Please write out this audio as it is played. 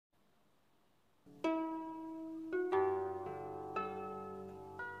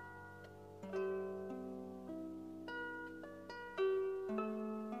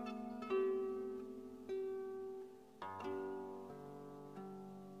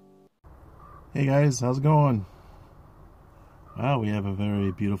Hey guys, how's it going? Well, we have a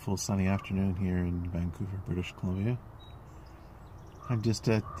very beautiful sunny afternoon here in Vancouver, British Columbia. I'm just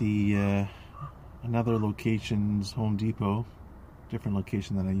at the another location's Home Depot, different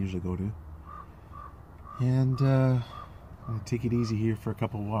location than I usually go to. And I'm going to take it easy here for a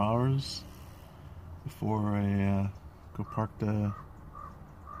couple of hours before I go park the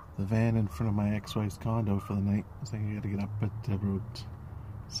van in front of my ex-wife's condo for the night. I think I got to get up at about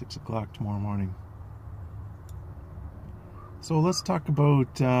 6 o'clock tomorrow morning. So let's talk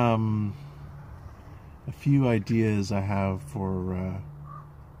about a few ideas I have for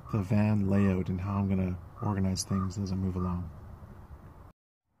the van layout and how I'm going to organize things as I move along.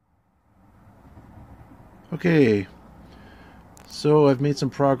 Okay, so I've made some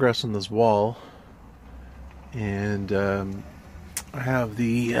progress on this wall, and I have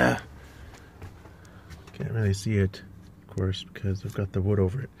the can't really see it, of course, because I've got the wood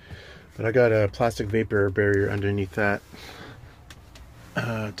over it, but I got a plastic vapor barrier underneath that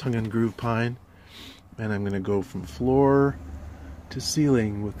tongue and groove pine, and I'm going to go from floor to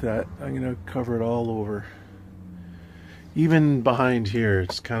ceiling with that. I'm going to cover it all over. Even behind here,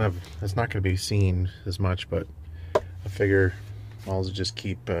 it's not going to be seen as much, but I figure I'll just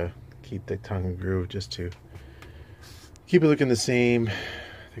keep the tongue and groove just to keep it looking the same.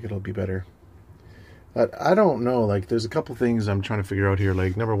 I think it'll be better. But I don't know, like there's a couple things I'm trying to figure out here.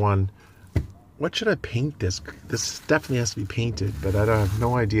 Like number one, what should I paint this? This definitely has to be painted, but I have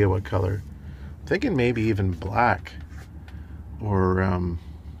no idea what color. I'm thinking maybe even black, or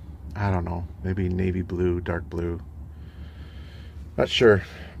I don't know, maybe navy blue, dark blue. Not sure,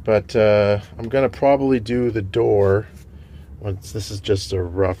 but I'm gonna probably do the door. Once this is just a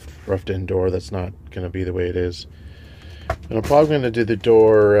roughed in door, that's not gonna be the way it is. And I'm probably gonna do the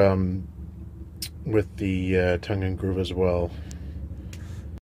door with the tongue and groove as well.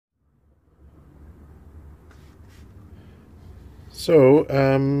 So,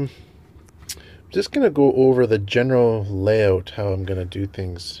 I'm just going to go over the general layout, how I'm going to do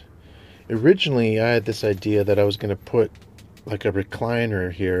things. Originally, I had this idea that I was going to put like a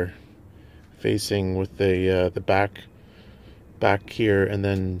recliner here, facing with the back here, and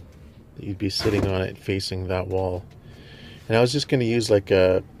then you'd be sitting on it facing that wall. And I was just going to use like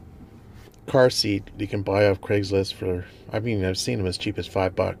a car seat you can buy off Craigslist for, I've seen them as cheap as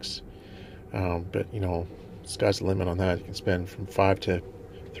 $5. But, you know, sky's the limit on that. You can spend from $500 to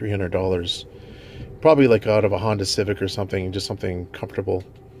 $300, probably like out of a Honda Civic or something, just something comfortable.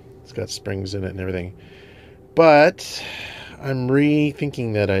 It's got springs in it and everything. But I'm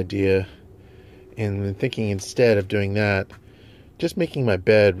rethinking that idea and thinking instead of doing that, just making my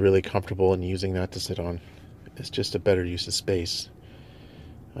bed really comfortable and using that to sit on. It's just a better use of space.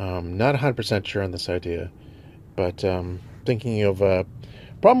 Not 100% sure on this idea, but thinking of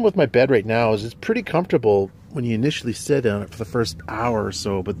problem with my bed right now is it's pretty comfortable when you initially sit on it for the first hour or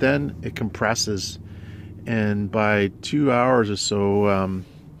so, but then it compresses, and by 2 hours or so,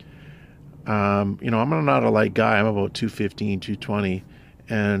 you know, I'm not a light guy. I'm about 215, 220,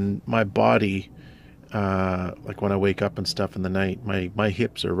 and my body, like when I wake up and stuff in the night, my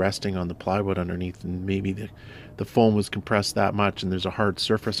hips are resting on the plywood underneath, and maybe the foam was compressed that much, and there's a hard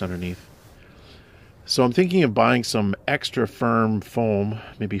surface underneath. So I'm thinking of buying some extra firm foam,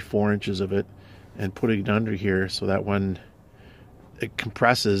 maybe 4 inches of it, and putting it under here so that when it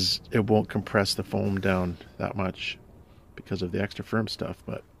compresses, it won't compress the foam down that much because of the extra firm stuff.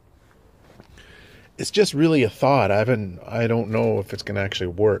 But it's just really a thought. I don't know if it's going to actually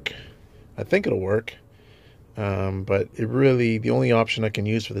work. I think it'll work, but the only option I can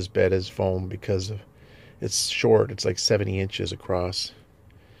use for this bed is foam because it's short. It's like 70 inches across.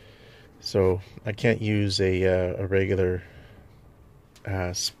 So I can't use a regular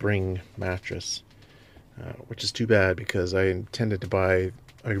spring mattress, which is too bad because I intended to buy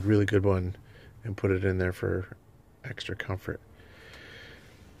a really good one and put it in there for extra comfort.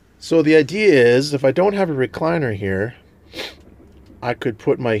 So the idea is, if I don't have a recliner here, I could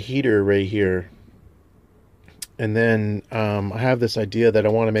put my heater right here. And then I have this idea that I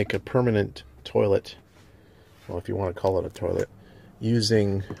want to make a permanent toilet, well, if you want to call it a toilet,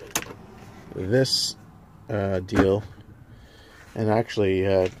 using this deal. And actually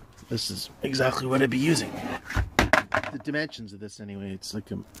this is exactly what I'd be using. The dimensions of this anyway, it's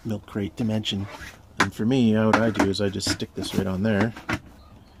like a milk crate dimension. And for me, what I do is I just stick this right on there,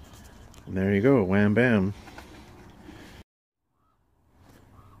 and there you go, wham bam.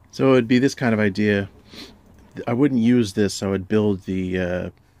 So it'd be this kind of idea. I wouldn't use this. I would build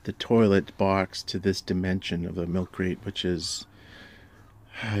the toilet box to this dimension of the milk crate, which is,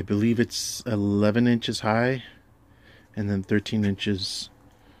 I believe it's 11 inches high, and then 13 inches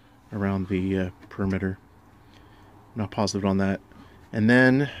around the perimeter. I'm not positive on that. And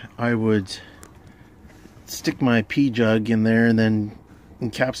then I would stick my pea jug in there and then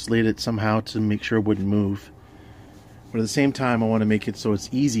encapsulate it somehow to make sure it wouldn't move. But at the same time, I want to make it so it's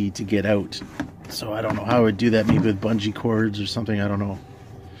easy to get out. So I don't know how I would do that, maybe with bungee cords or something, I don't know.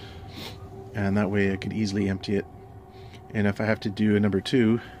 And that way I could easily empty it. And if I have to do a number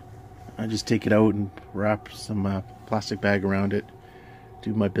 2, I just take it out and wrap some plastic bag around it,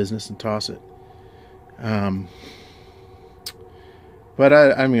 do my business and toss it. But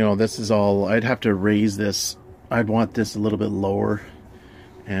I mean, you know, this is all, I'd have to raise this. I'd want this a little bit lower,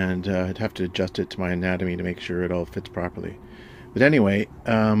 and I'd have to adjust it to my anatomy to make sure it all fits properly. But anyway,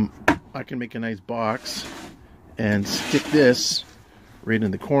 I can make a nice box and stick this right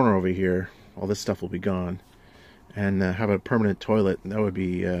in the corner over here. All this stuff will be gone, and have a permanent toilet. That would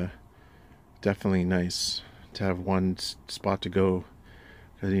be definitely nice to have one spot to go,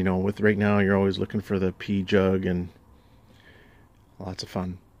 because you know, with right now you're always looking for the pee jug, and lots of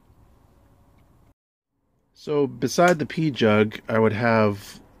fun. So beside the pee jug, I would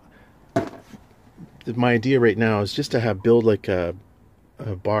have, my idea right now is just to build like a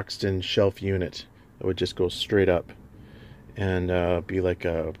boxed in shelf unit that would just go straight up and be like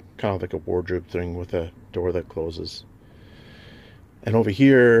a kind of like a wardrobe thing with a door that closes. And over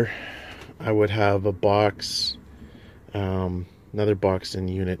here I would have a box, another boxed in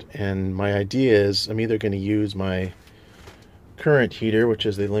unit, and my idea is I'm either going to use my current heater, which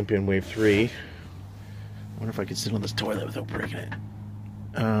is the Olympian Wave 3. I wonder if I could sit on this toilet without breaking it.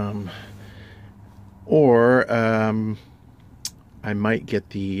 Or I might get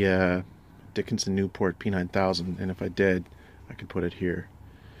the Dickinson Newport P9000, and if I did, I could put it here,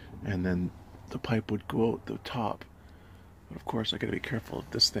 and then the pipe would go out the top. But of course I gotta be careful of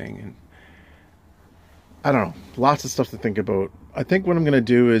this thing, and I don't know, lots of stuff to think about. I think what I'm gonna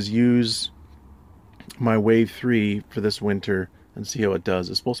do is use my Wave 3 for this winter and see how it does.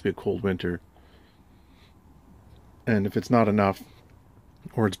 It's supposed to be a cold winter, and if it's not enough,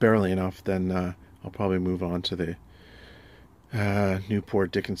 or it's barely enough, then I'll probably move on to the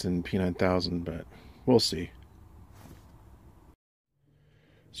Newport Dickinson P9000, but we'll see.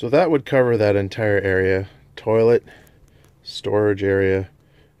 So that would cover that entire area: toilet, storage area,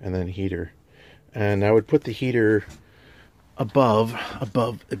 and then heater. And I would put the heater above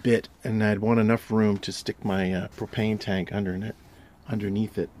a bit, and I'd want enough room to stick my propane tank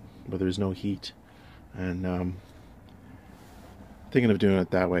underneath it where there's no heat. And thinking of doing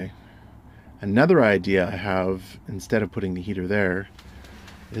it that way. Another idea I have, instead of putting the heater there,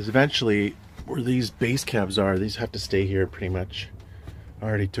 is eventually where these base cabs are, these have to stay here pretty much. I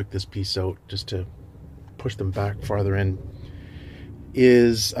already took this piece out just to push them back farther in.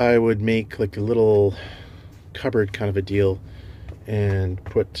 Is I would make like a little cupboard kind of a deal and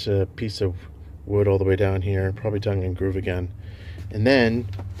put a piece of wood all the way down here, probably tongue and groove again, and then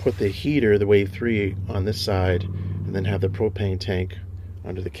put the heater, the Wave 3, on this side, and then have the propane tank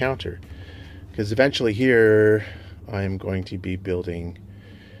under the counter. Because eventually here I'm going to be building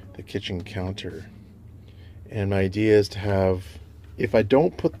the kitchen counter, and my idea is to have, if I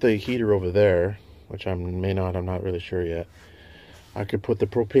don't put the heater over there, which I may not, I'm not really sure yet, I could put the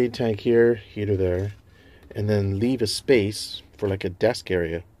propane tank here, heater there, and then leave a space for like a desk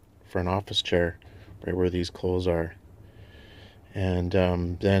area for an office chair right where these clothes are. And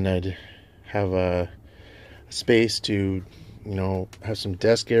then I'd have a space to, you know, have some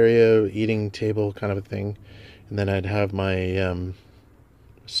desk area, eating table kind of a thing. And then I'd have my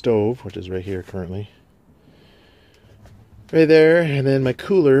stove, which is right here currently, right there, and then my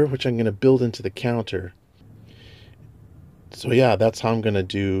cooler, which I'm going to build into the counter. So yeah, that's how I'm going to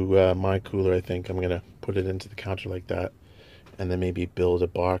do my cooler. I think I'm going to put it into the counter like that, and then maybe build a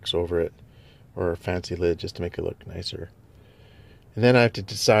box over it, or a fancy lid just to make it look nicer. And then I have to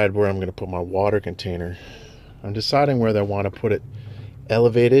decide where I'm going to put my water container. I'm deciding whether I want to put it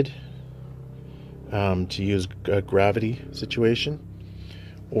elevated to use a gravity situation,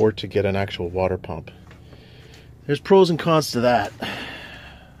 or to get an actual water pump. There's pros and cons to that.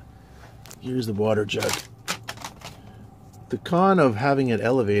 Here's the water jug. The con of having it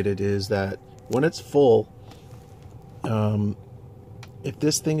elevated is that when it's full, if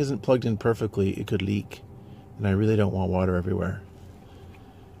this thing isn't plugged in perfectly, it could leak, and I really don't want water everywhere.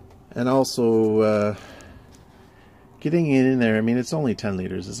 And also, getting it in there, I mean, it's only 10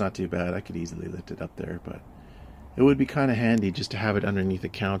 liters, it's not too bad. I could easily lift it up there, but it would be kind of handy just to have it underneath the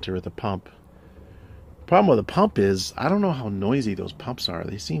counter with a pump. The problem with the pump is, I don't know how noisy those pumps are.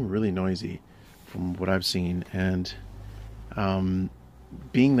 They seem really noisy from what I've seen, and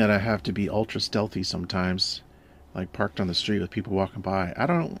being that I have to be ultra stealthy sometimes, like parked on the street with people walking by. I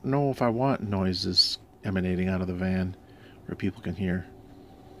don't know if I want noises emanating out of the van where people can hear.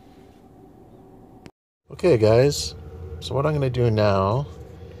 Okay guys, so what I'm going to do now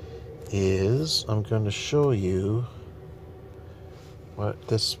is I'm going to show you what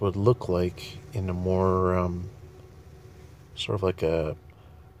this would look like in a more sort of like a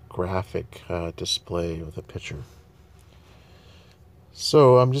graphic display with a picture.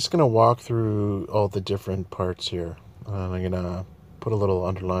 So I'm just going to walk through all the different parts here. I'm going to put a little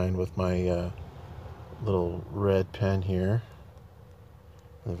underline with my little red pen here,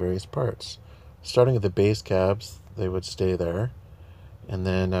 the various parts. Starting with the base cabs, they would stay there. And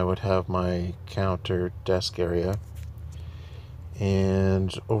then I would have my counter desk area.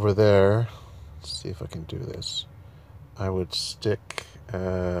 And over there, let's see if I can do this. I would stick,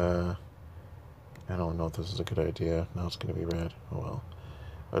 I don't know if this is a good idea. Now it's going to be red. Oh well.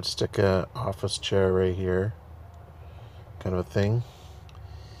 I would stick a office chair right here, kind of a thing.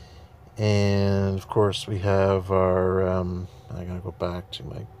 And of course we have our, I gotta go back to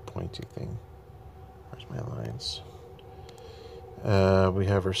my pointy thing. Where's my lines? We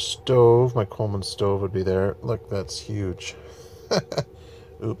have our stove. My Coleman stove would be there. Look, that's huge.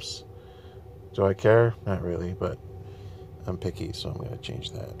 Oops. Do I care? Not really, but I'm picky, so I'm going to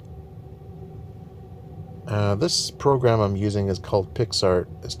change that. This program I'm using is called PicsArt.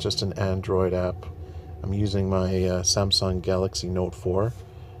 It's just an Android app. I'm using my Samsung Galaxy Note 4,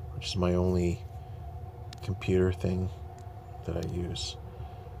 which is my only computer thing that I use.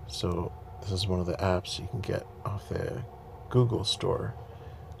 So this is one of the apps you can get off the Google Store.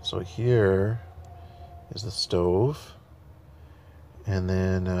 So here is the stove. And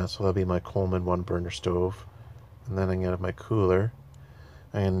then, so that'll be my Coleman one burner stove. And then I'm going to have my cooler.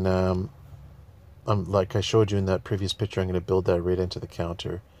 And like I showed you in that previous picture, I'm going to build that right into the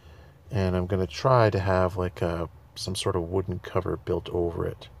counter. And I'm going to try to have like some sort of wooden cover built over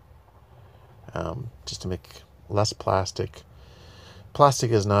it. Just to make less plastic.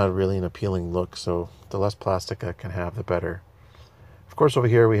 Plastic is not really an appealing look, so the less plastic I can have, the better. Of course, over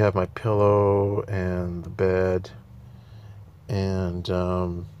here we have my pillow and the bed. And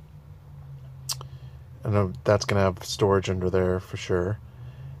that's going to have storage under there for sure.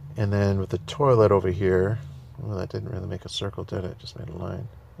 And then with the toilet over here, well, that didn't really make a circle, did it? Just made a line.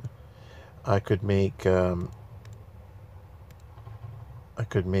 I could make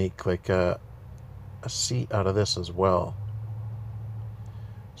like a seat out of this as well.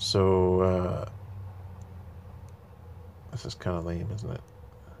 So this is kind of lame, isn't it?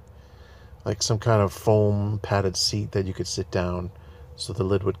 Like some kind of foam padded seat that you could sit down so the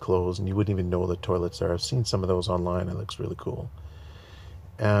lid would close and you wouldn't even know the toilet's there. I've seen some of those online. It looks really cool.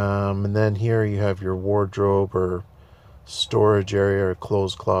 And then here you have your wardrobe or storage area or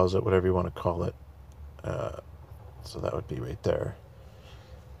clothes closet, whatever you want to call it. So that would be right there.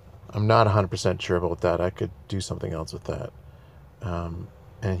 I'm not 100% sure about that. I could do something else with that.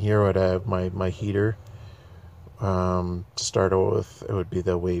 And here I would have my heater. To start out with, it would be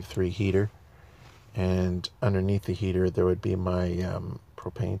the Wave 3 heater. And underneath the heater, there would be my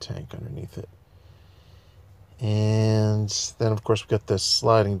propane tank underneath it. And then, of course, we got this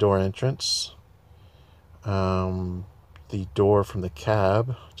sliding door entrance. The door from the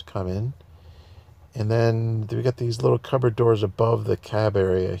cab to come in. And then we got these little cupboard doors above the cab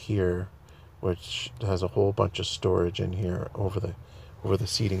area here, which has a whole bunch of storage in here over the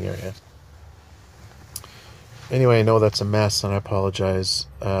seating area. Anyway, I know that's a mess, and I apologize.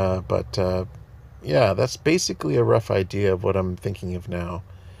 But yeah, that's basically a rough idea of what I'm thinking of now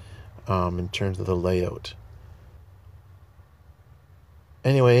in terms of the layout.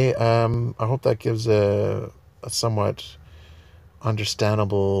 Anyway, I hope that gives a somewhat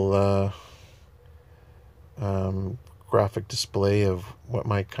understandable graphic display of what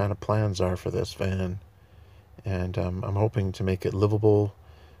my kind of plans are for this van. And I'm hoping to make it livable,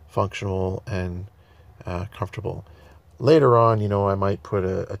 functional, and comfortable. Later on, I might put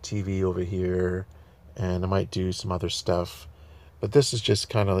a TV over here, and I might do some other stuff. But this is just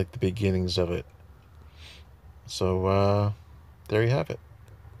kind of like the beginnings of it. So, there you have it.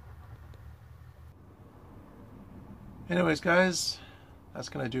 Anyways, guys, that's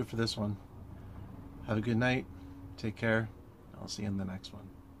going to do it for this one. Have a good night. Take care. I'll see you in the next one.